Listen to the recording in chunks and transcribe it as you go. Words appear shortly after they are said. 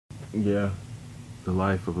Yeah, the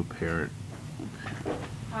life of a parent.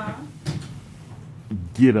 Huh?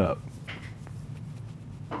 Get up.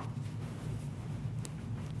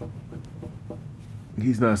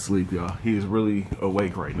 He's not asleep, y'all. He is really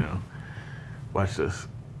awake right now. Watch this.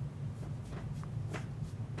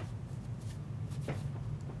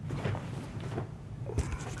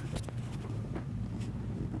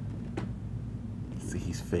 See,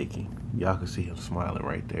 he's faking. Y'all can see him smiling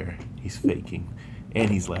right there. He's faking. And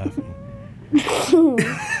he's laughing.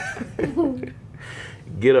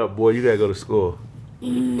 Get up, boy. You gotta go to school.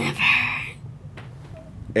 Never.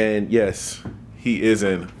 And yes, he is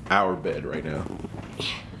in our bed right now.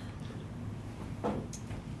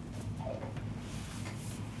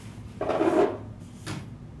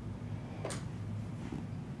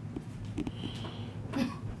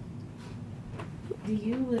 Do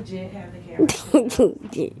you legit have the camera?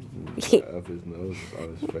 Up his nose,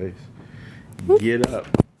 on his face. Get up.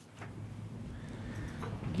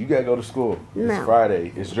 You gotta go to school. No. It's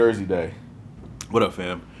Friday. It's Jersey Day. What up,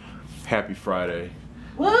 fam? Happy Friday.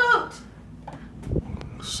 Woot!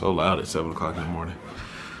 So loud at 7 o'clock in the morning.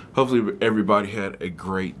 Hopefully everybody had a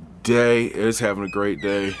great day. Is having a great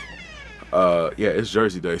day. Yeah, it's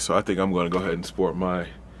Jersey Day, so I think I'm gonna go ahead and sport my.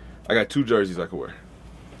 I got 2 jerseys I can wear.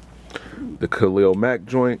 The Khalil Mack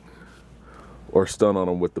joint, or stun on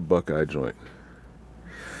them with the Buckeye joint.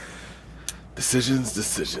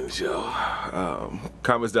 Decisions, yo.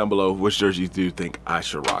 Comments down below, which jerseys do you think I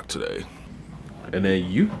should rock today? And then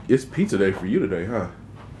it's pizza day for you today, huh?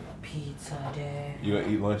 Pizza day. You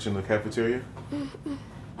gonna eat lunch in the cafeteria?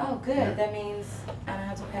 Oh, good. Yeah. That means I don't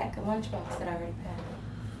have to pack a lunchbox that I already packed.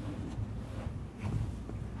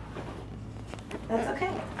 That's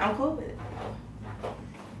okay. I'm cool with it.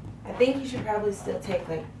 I think you should probably still take,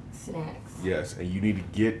 like, snacks. Yes, and you need to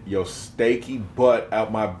get your steaky butt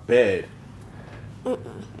out my bed. You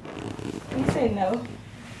say no.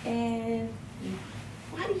 And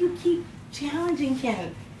why do you keep challenging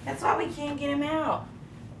him? That's why we can't get him out.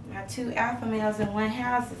 My 2 alpha males in one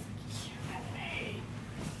house is killing me.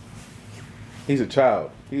 He's a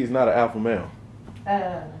child. He's not an alpha male.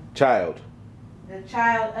 Child. The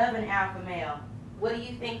child of an alpha male. What do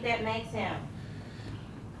you think that makes him?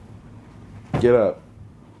 Get up.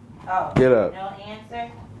 Oh. Get up. No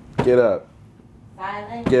answer? Get up.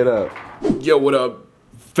 Silence? Get up. Yo, what up,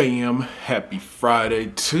 fam? Happy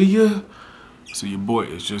Friday to you. So your boy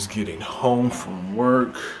is just getting home from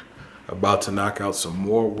work. About to knock out some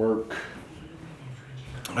more work.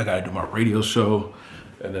 I gotta do my radio show.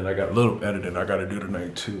 And then I got a little editing I gotta do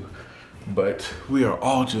tonight too. But we are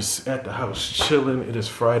all just at the house chilling. It is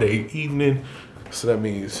Friday evening. So that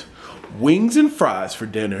means wings and fries for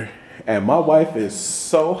dinner. And my wife is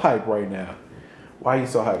so hyped right now. Why are you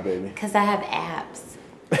so hyped, baby? Because I have apps.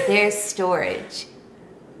 There's storage.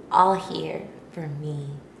 All here for me.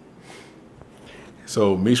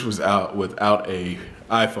 So Mish was out without a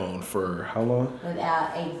iPhone for how long?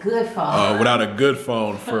 Without a good phone. Without a good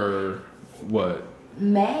phone for what?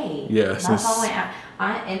 May. Yeah, my since phone went out.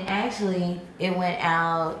 And actually, it went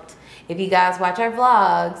out. If you guys watch our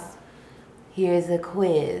vlogs, here's a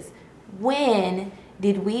quiz. When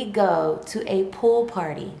did we go to a pool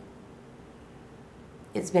party?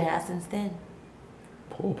 It's been out since then.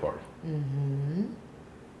 Pool party. Mm-hmm.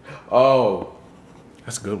 Oh,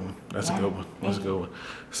 that's a good one. That's a good one. That's a good one.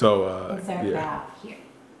 So insert yeah. Here.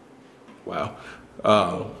 Wow.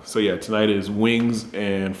 So yeah, tonight is wings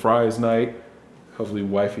and fries night. Hopefully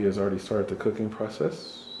wifey has already started the cooking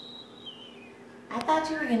process. I thought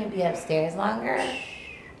you were gonna be upstairs longer.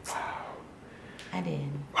 Wow. I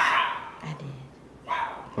did. Wow. I did.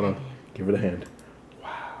 Wow. Hold on. Give it a hand.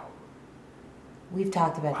 Wow. We've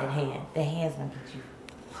talked about that hand. The hand's gonna get you.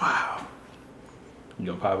 Wow. You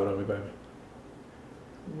gonna pop it on me, baby?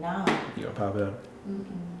 No. You gonna pop it on me?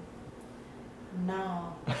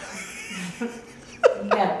 No. You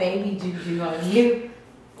got baby juju on you.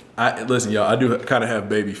 Listen, y'all, I do kind of have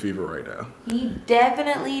baby fever right now. He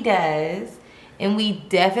definitely does. And we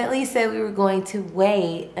definitely said we were going to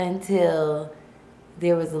wait until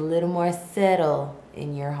there was a little more settle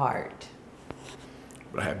in your heart.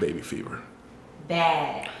 But I have baby fever.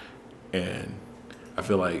 Bad. And I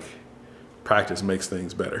feel like practice makes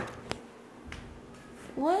things better.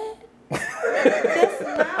 What? That's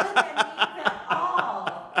not what that means at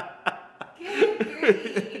all. Good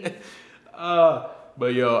grief.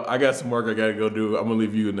 But yo, I got some work I gotta go do. I'm gonna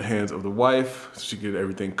leave you in the hands of the wife so she can get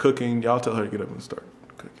everything cooking. Y'all tell her to get up and start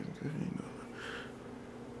cooking.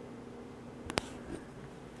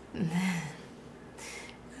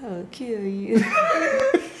 I'll kill you.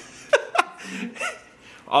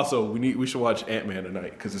 Also, we should watch Ant-Man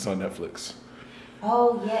tonight because it's on Netflix.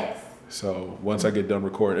 Oh, yes. So once I get done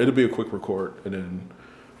recording, it'll be a quick record, and then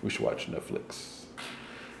we should watch Netflix.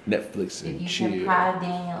 Netflix and If you chill. can pry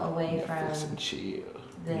Daniel away Netflix from and chill.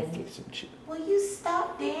 the... Netflix and chill. Will you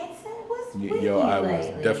stop dancing? What's with Yo, you I was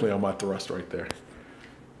lately? definitely on my thrust right there.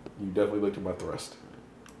 You definitely looked at my thrust.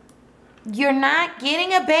 You're not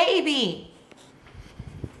getting a baby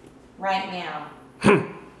right now.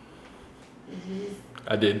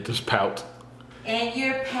 I did just pout. And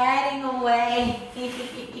you're patting away.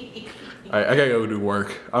 Alright, I gotta go do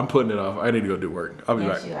work. I'm putting it off. I need to go do work. I'll be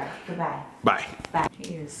Yes, back. you are. Goodbye. Bye. Bye.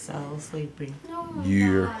 He is so sleepy. No,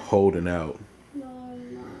 You're holding out. no,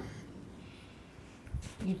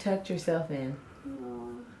 You tucked yourself in. no.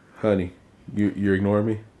 Honey, you're ignoring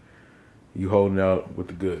me? You holding out with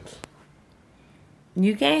the goods.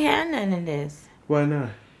 You can't have none of this. Why not?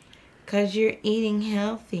 Because you're eating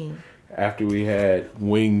healthy. After we had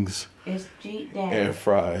wings It's cheat day. and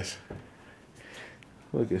fries.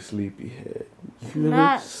 Look at Sleepyhead. You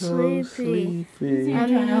Not look so sleepy. sleepy.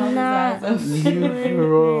 I'm not You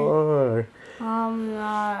are. I'm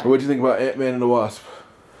not What'd you think about Ant-Man and the Wasp?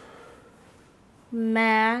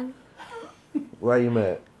 mad Why you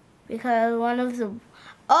mad? because one of the.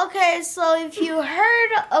 Okay, so if you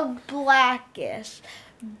heard of Blackish,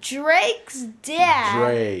 Drake's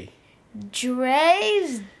dad.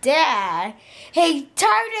 Dre's dad, he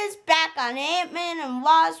turned his back on Ant-Man and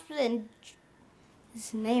Wasp and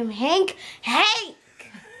his name Hank. Hank!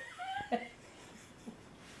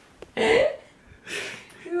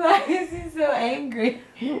 Why is he so angry?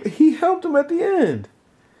 He helped him at the end.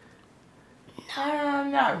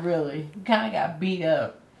 Not really. You kind of got beat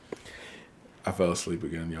up. I fell asleep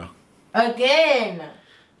again, y'all. Again.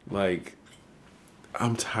 Like,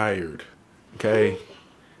 I'm tired. Okay?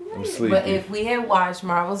 I'm sleepy. But if we had watched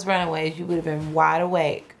Marvel's Runaways, you would have been wide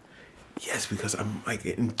awake. Yes, because I'm like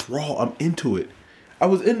enthralled. I'm into it. I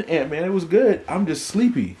was in Ant-Man. It was good. I'm just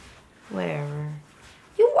sleepy. Whatever.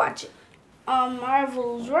 You watch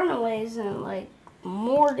Marvel's Runaways in like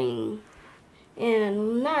morning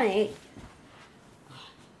and night.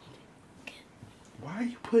 Why are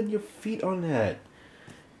you putting your feet on that?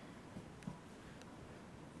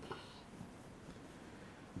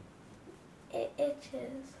 It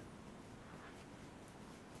itches.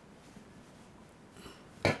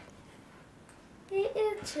 It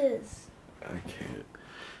itches. I can't.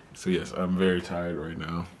 So yes, I'm very tired right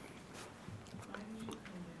now.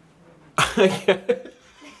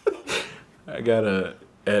 I gotta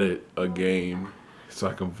edit a game so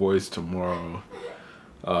I can voice tomorrow.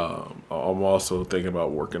 I'm also thinking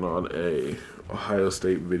about working on a Ohio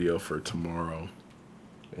State video for tomorrow,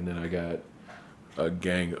 and then I got a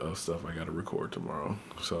gang of stuff I gotta record tomorrow.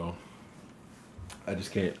 So I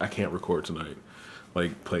can't record tonight,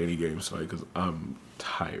 like play any games tonight, because I'm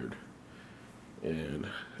tired, and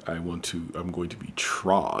I'm going to be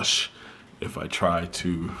trash if I try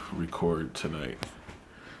to record tonight.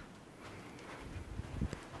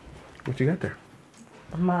 What you got there?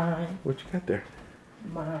 Mine. What you got there?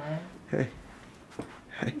 Mine. Hey.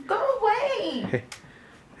 Hey. Go away. Hey.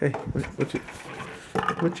 Hey.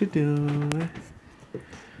 What you doing?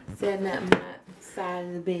 Setting up my side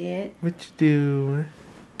of the bed. What you doing?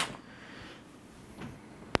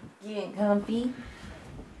 Getting comfy.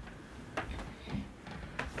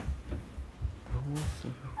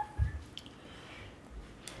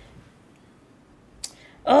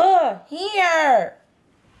 Here.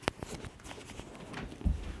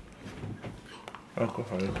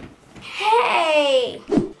 Alcohol. Hey!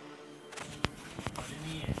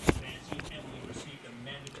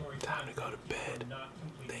 Time to go to bed.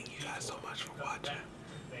 Thank you guys so much for watching.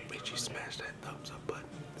 Make sure you smash that thumbs up button.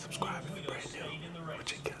 Subscribe if you're brand new. We'll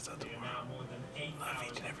check you guys out tomorrow. Love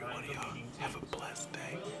each and every one of y'all. Have a blessed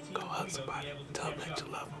day. Go hug somebody. Tell them that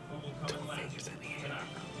you love them.